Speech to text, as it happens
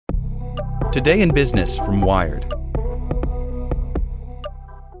Today in Business from Wired.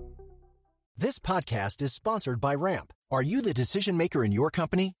 This podcast is sponsored by Ramp. Are you the decision maker in your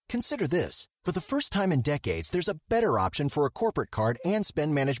company? Consider this. For the first time in decades, there's a better option for a corporate card and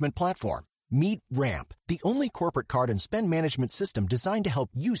spend management platform. Meet Ramp, the only corporate card and spend management system designed to help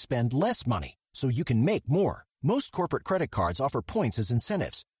you spend less money so you can make more. Most corporate credit cards offer points as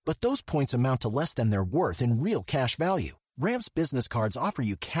incentives, but those points amount to less than their worth in real cash value. Ramp's business cards offer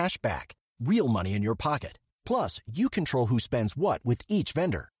you cash back, real money in your pocket. Plus, you control who spends what with each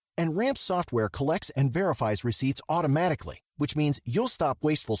vendor. And Ramp's software collects and verifies receipts automatically, which means you'll stop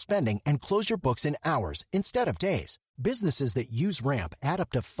wasteful spending and close your books in hours instead of days. Businesses that use Ramp add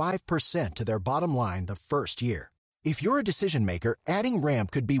up to 5% to their bottom line the first year. If you're a decision maker, adding Ramp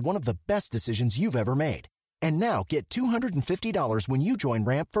could be one of the best decisions you've ever made. And now get $250 when you join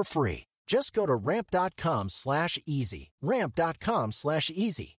Ramp for free. Just go to ramp.com/easy.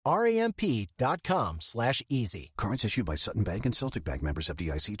 Ramp.com/easy. RAMP.com/easy. Cards issued by Sutton Bank and Celtic Bank, members of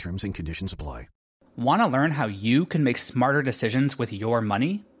FDIC. Terms and conditions apply. Want to learn how you can make smarter decisions with your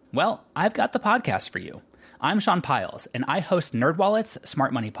money? Well, I've got the podcast for you. I'm Sean Piles, and I host NerdWallet's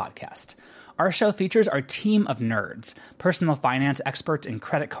Smart Money Podcast. Our show features our team of nerds, personal finance experts in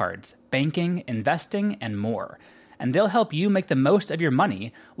credit cards, banking, investing, and more. And they'll help you make the most of your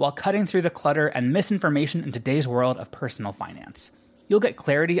money while cutting through the clutter and misinformation in today's world of personal finance. You'll get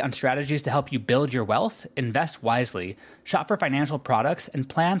clarity on strategies to help you build your wealth, invest wisely, shop for financial products, and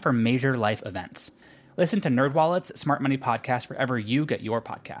plan for major life events. Listen to NerdWallet's Smart Money Podcast wherever you get your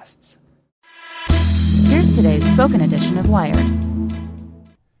podcasts. Here's today's spoken edition of Wired.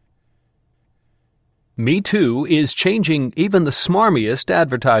 MeToo is changing even the smarmiest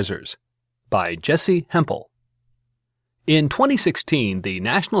advertisers, by Jesse Hempel. In 2016, the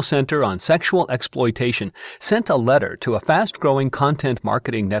National Center on Sexual Exploitation sent a letter to a fast-growing content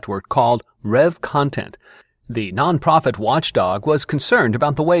marketing network called RevContent. The nonprofit watchdog was concerned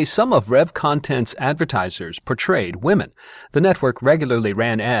about the way some of RevContent's advertisers portrayed women. The network regularly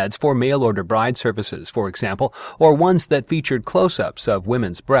ran ads for mail-order bride services, for example, or ones that featured close-ups of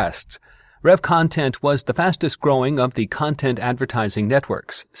women's breasts. RevContent was the fastest-growing of the content advertising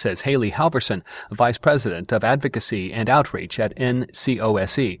networks, says Haley Halverson, Vice President of Advocacy and Outreach at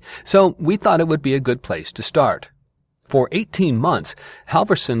NCOSE. So we thought it would be a good place to start. For 18 months,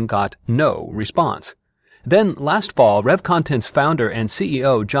 Halverson got no response. Then last fall, RevContent's founder and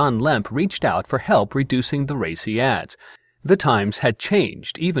CEO John Lemp reached out for help reducing the racy ads. The times had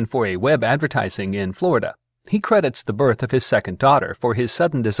changed, even for a web advertising in Florida. He credits the birth of his second daughter for his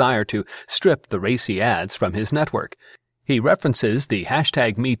sudden desire to strip the racy ads from his network. He references the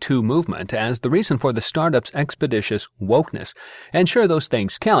hashtag MeToo movement as the reason for the startup's expeditious wokeness. And sure, those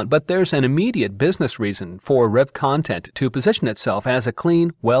things count, but there's an immediate business reason for RevContent to position itself as a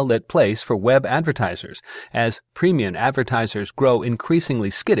clean, well-lit place for web advertisers, as premium advertisers grow increasingly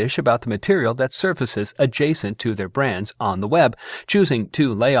skittish about the material that surfaces adjacent to their brands on the web. Choosing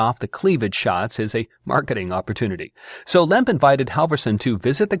to lay off the cleavage shots is a marketing opportunity. So Lemp invited Halverson to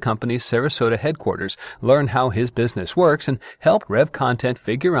visit the company's Sarasota headquarters, learn how his business works, and help RevContent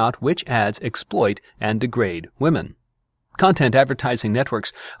figure out which ads exploit and degrade women. Content advertising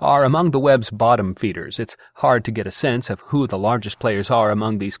networks are among the web's bottom feeders. It's hard to get a sense of who the largest players are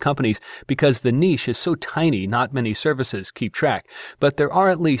among these companies because the niche is so tiny not many services keep track, but there are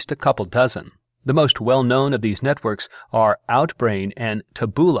at least a couple dozen. The most well-known of these networks are Outbrain and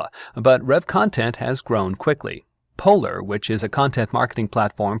Taboola, but RevContent has grown quickly. Polar, which is a content marketing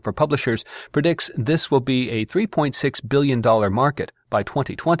platform for publishers, predicts this will be a $3.6 billion market by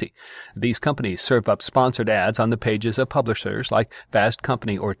 2020. These companies serve up sponsored ads on the pages of publishers like Fast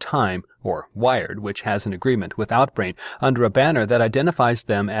Company or Time, or Wired, which has an agreement with Outbrain, under a banner that identifies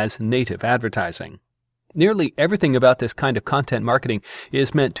them as native advertising. Nearly everything about this kind of content marketing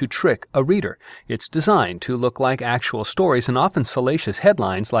is meant to trick a reader. It's designed to look like actual stories, and often salacious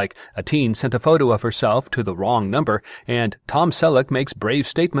headlines like "A teen sent a photo of herself to the wrong number" and "Tom Selleck makes brave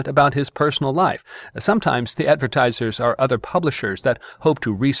statement about his personal life." Sometimes the advertisers are other publishers that hope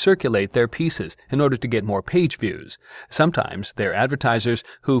to recirculate their pieces in order to get more page views. Sometimes they're advertisers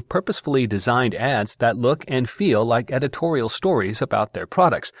who've purposefully designed ads that look and feel like editorial stories about their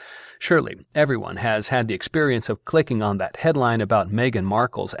products. Surely, everyone has had the experience of clicking on that headline about Meghan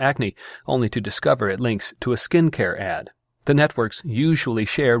Markle's acne, only to discover it links to a skincare ad. The networks usually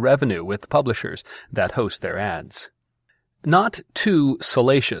share revenue with publishers that host their ads. Not too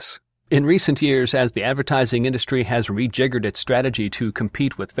salacious. In recent years, as the advertising industry has rejiggered its strategy to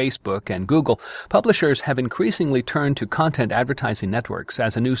compete with Facebook and Google, publishers have increasingly turned to content advertising networks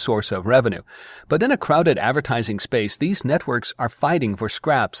as a new source of revenue. But in a crowded advertising space, these networks are fighting for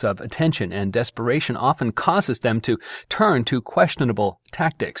scraps of attention, and desperation often causes them to turn to questionable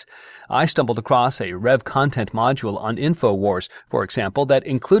tactics. I stumbled across a RevContent module on InfoWars, for example, that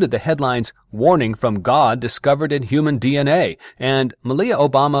included the headlines, "Warning from God discovered in human DNA," and "Malia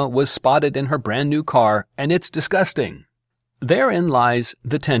Obama was spotted in her brand new car, and it's disgusting." Therein lies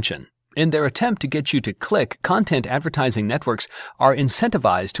the tension. In their attempt to get you to click, content advertising networks are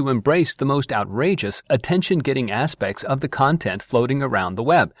incentivized to embrace the most outrageous, attention-getting aspects of the content floating around the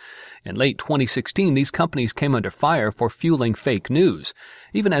web. In late 2016, these companies came under fire for fueling fake news.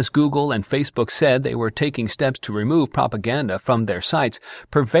 Even as Google and Facebook said they were taking steps to remove propaganda from their sites,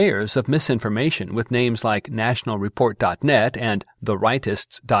 purveyors of misinformation with names like nationalreport.net and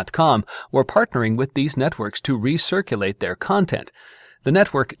therightists.com were partnering with these networks to recirculate their content. The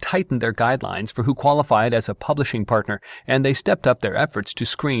network tightened their guidelines for who qualified as a publishing partner, and they stepped up their efforts to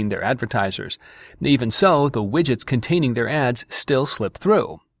screen their advertisers. Even so, the widgets containing their ads still slipped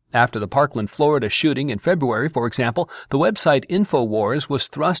through. After the Parkland, Florida shooting in February, for example, the website InfoWars was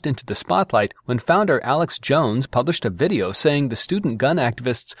thrust into the spotlight when founder Alex Jones published a video saying the student gun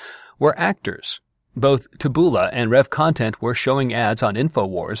activists were actors. Both Taboola and RevContent were showing ads on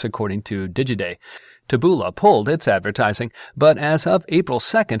InfoWars, according to Digiday. Taboola pulled its advertising, but as of April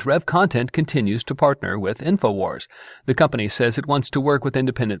 2nd, RevContent continues to partner with InfoWars. The company says it wants to work with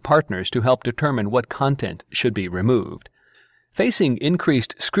independent partners to help determine what content should be removed. Facing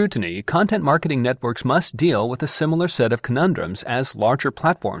increased scrutiny, content marketing networks must deal with a similar set of conundrums as larger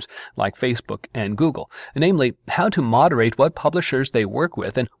platforms like Facebook and Google, namely how to moderate what publishers they work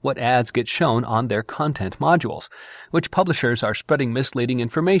with and what ads get shown on their content modules, which publishers are spreading misleading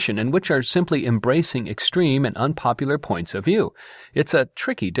information and which are simply embracing extreme and unpopular points of view. It's a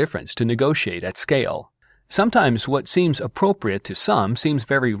tricky difference to negotiate at scale. Sometimes what seems appropriate to some seems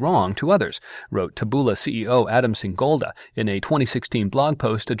very wrong to others, wrote Taboola CEO Adam Singolda in a 2016 blog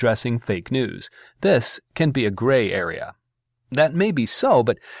post addressing fake news. This can be a gray area. That may be so,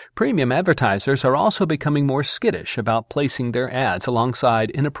 but premium advertisers are also becoming more skittish about placing their ads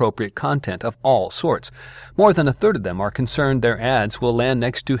alongside inappropriate content of all sorts. More than a third of them are concerned their ads will land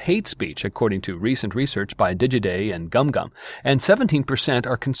next to hate speech, according to recent research by Digiday and GumGum, and 17%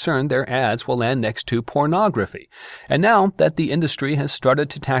 are concerned their ads will land next to pornography. And now that the industry has started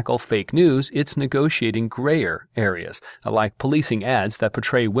to tackle fake news, it's negotiating grayer areas, like policing ads that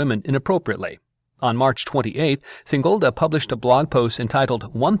portray women inappropriately. On March 28th, Singolda published a blog post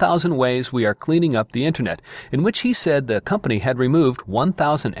entitled 1,000 Ways We Are Cleaning Up the Internet, in which he said the company had removed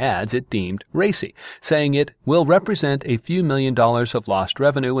 1,000 ads it deemed racy, saying it will represent a few $1 million of lost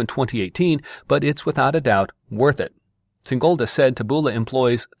revenue in 2018, but it's without a doubt worth it. Singolda said Taboola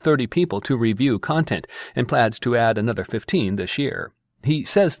employs 30 people to review content and plans to add another 15 this year. He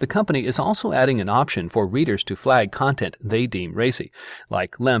says the company is also adding an option for readers to flag content they deem racy.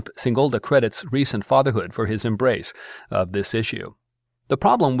 Like Lemp, Singolda credits recent fatherhood for his embrace of this issue. The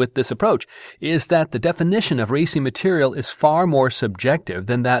problem with this approach is that the definition of racy material is far more subjective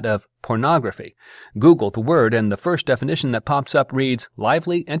than that of pornography. Google the word, and the first definition that pops up reads,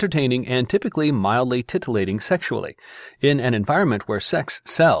 lively, entertaining, and typically mildly titillating sexually. In an environment where sex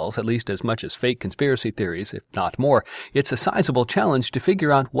sells at least as much as fake conspiracy theories, if not more, it's a sizable challenge to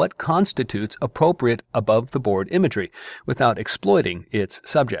figure out what constitutes appropriate above-the-board imagery without exploiting its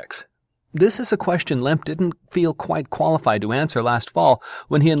subjects. This is a question Lemp didn't feel quite qualified to answer last fall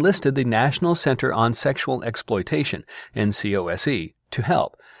when he enlisted the National Center on Sexual Exploitation, NCOSE, to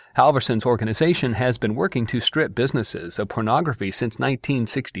help. Halverson's organization has been working to strip businesses of pornography since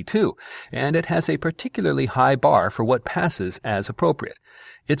 1962, and it has a particularly high bar for what passes as appropriate.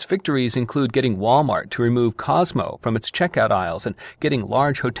 Its victories include getting Walmart to remove Cosmo from its checkout aisles and getting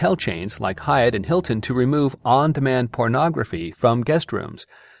large hotel chains like Hyatt and Hilton to remove on-demand pornography from guest rooms.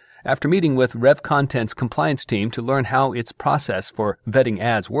 After meeting with RevContent's compliance team to learn how its process for vetting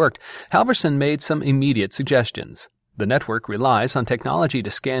ads worked, Halverson made some immediate suggestions. The network relies on technology to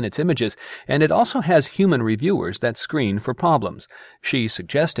scan its images, and it also has human reviewers that screen for problems. She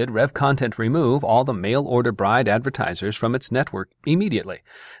suggested RevContent remove all the mail-order bride advertisers from its network immediately.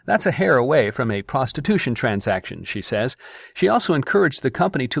 That's a hair away from a prostitution transaction, she says. She also encouraged the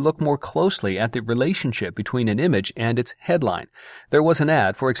company to look more closely at the relationship between an image and its headline. There was an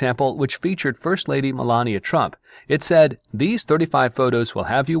ad, for example, which featured First Lady Melania Trump. It said, "These 35 photos will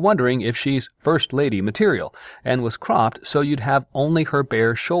have you wondering if she's First Lady material," and was cropped so you'd have only her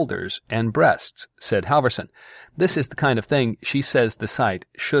bare shoulders and breasts, said Halverson. This is the kind of thing she says the site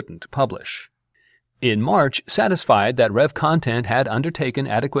shouldn't publish. In March, satisfied that RevContent had undertaken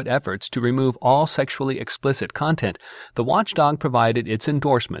adequate efforts to remove all sexually explicit content, the watchdog provided its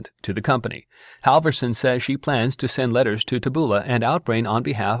endorsement to the company. Halverson says she plans to send letters to Taboola and Outbrain on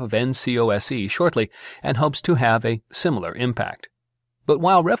behalf of NCOSE shortly and hopes to have a similar impact. But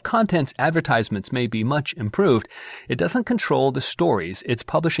while RevContent's advertisements may be much improved, it doesn't control the stories its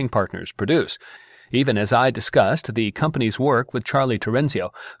publishing partners produce. Even as I discussed the company's work with Charlie Terenzio,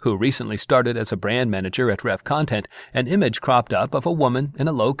 who recently started as a brand manager at RevContent, an image cropped up of a woman in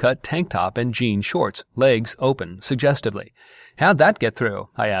a low-cut tank top and jean shorts, legs open suggestively. "How'd that get through?"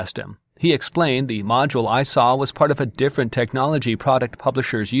 I asked him. He explained the module I saw was part of a different technology product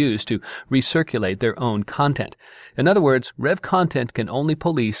publishers use to recirculate their own content. In other words, RevContent can only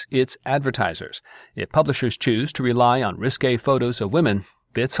police its advertisers. If publishers choose to rely on risque photos of women,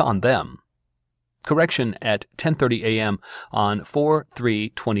 it's on them. Correction at 10:30 a.m. on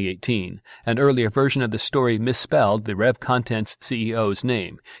 4/3/2018. An earlier version of the story misspelled the RevContent's CEO's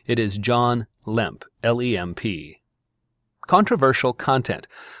name. It is John Lemp, L-E-M-P. Controversial content.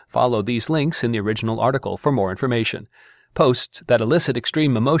 Follow these links in the original article for more information. Posts that elicit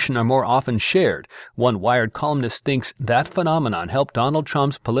extreme emotion are more often shared. One Wired columnist thinks that phenomenon helped Donald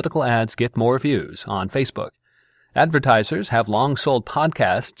Trump's political ads get more views on Facebook. Advertisers have long sold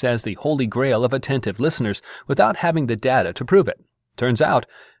podcasts as the holy grail of attentive listeners without having the data to prove it. Turns out,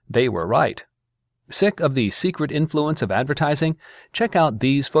 they were right. Sick of the secret influence of advertising? Check out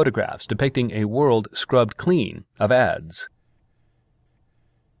these photographs depicting a world scrubbed clean of ads.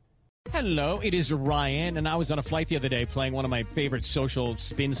 Hello, it is Ryan, and I was on a flight the other day playing one of my favorite social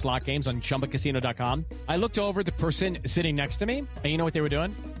spin slot games on ChumbaCasino.com. I looked over at the person sitting next to me, and you know what they were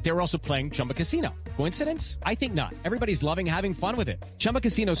doing? They were also playing Chumba Casino. Coincidence? I think not. Everybody's loving having fun with it. Chumba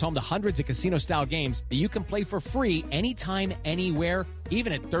Casino is home to hundreds of casino-style games that you can play for free anytime, anywhere,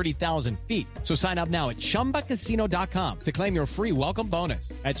 even at 30,000 feet. So sign up now at ChumbaCasino.com to claim your free welcome bonus.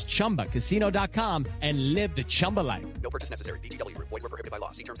 That's ChumbaCasino.com and live the Chumba life. No purchase necessary. VGW. Void where prohibited by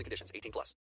law. See terms and conditions. 18+.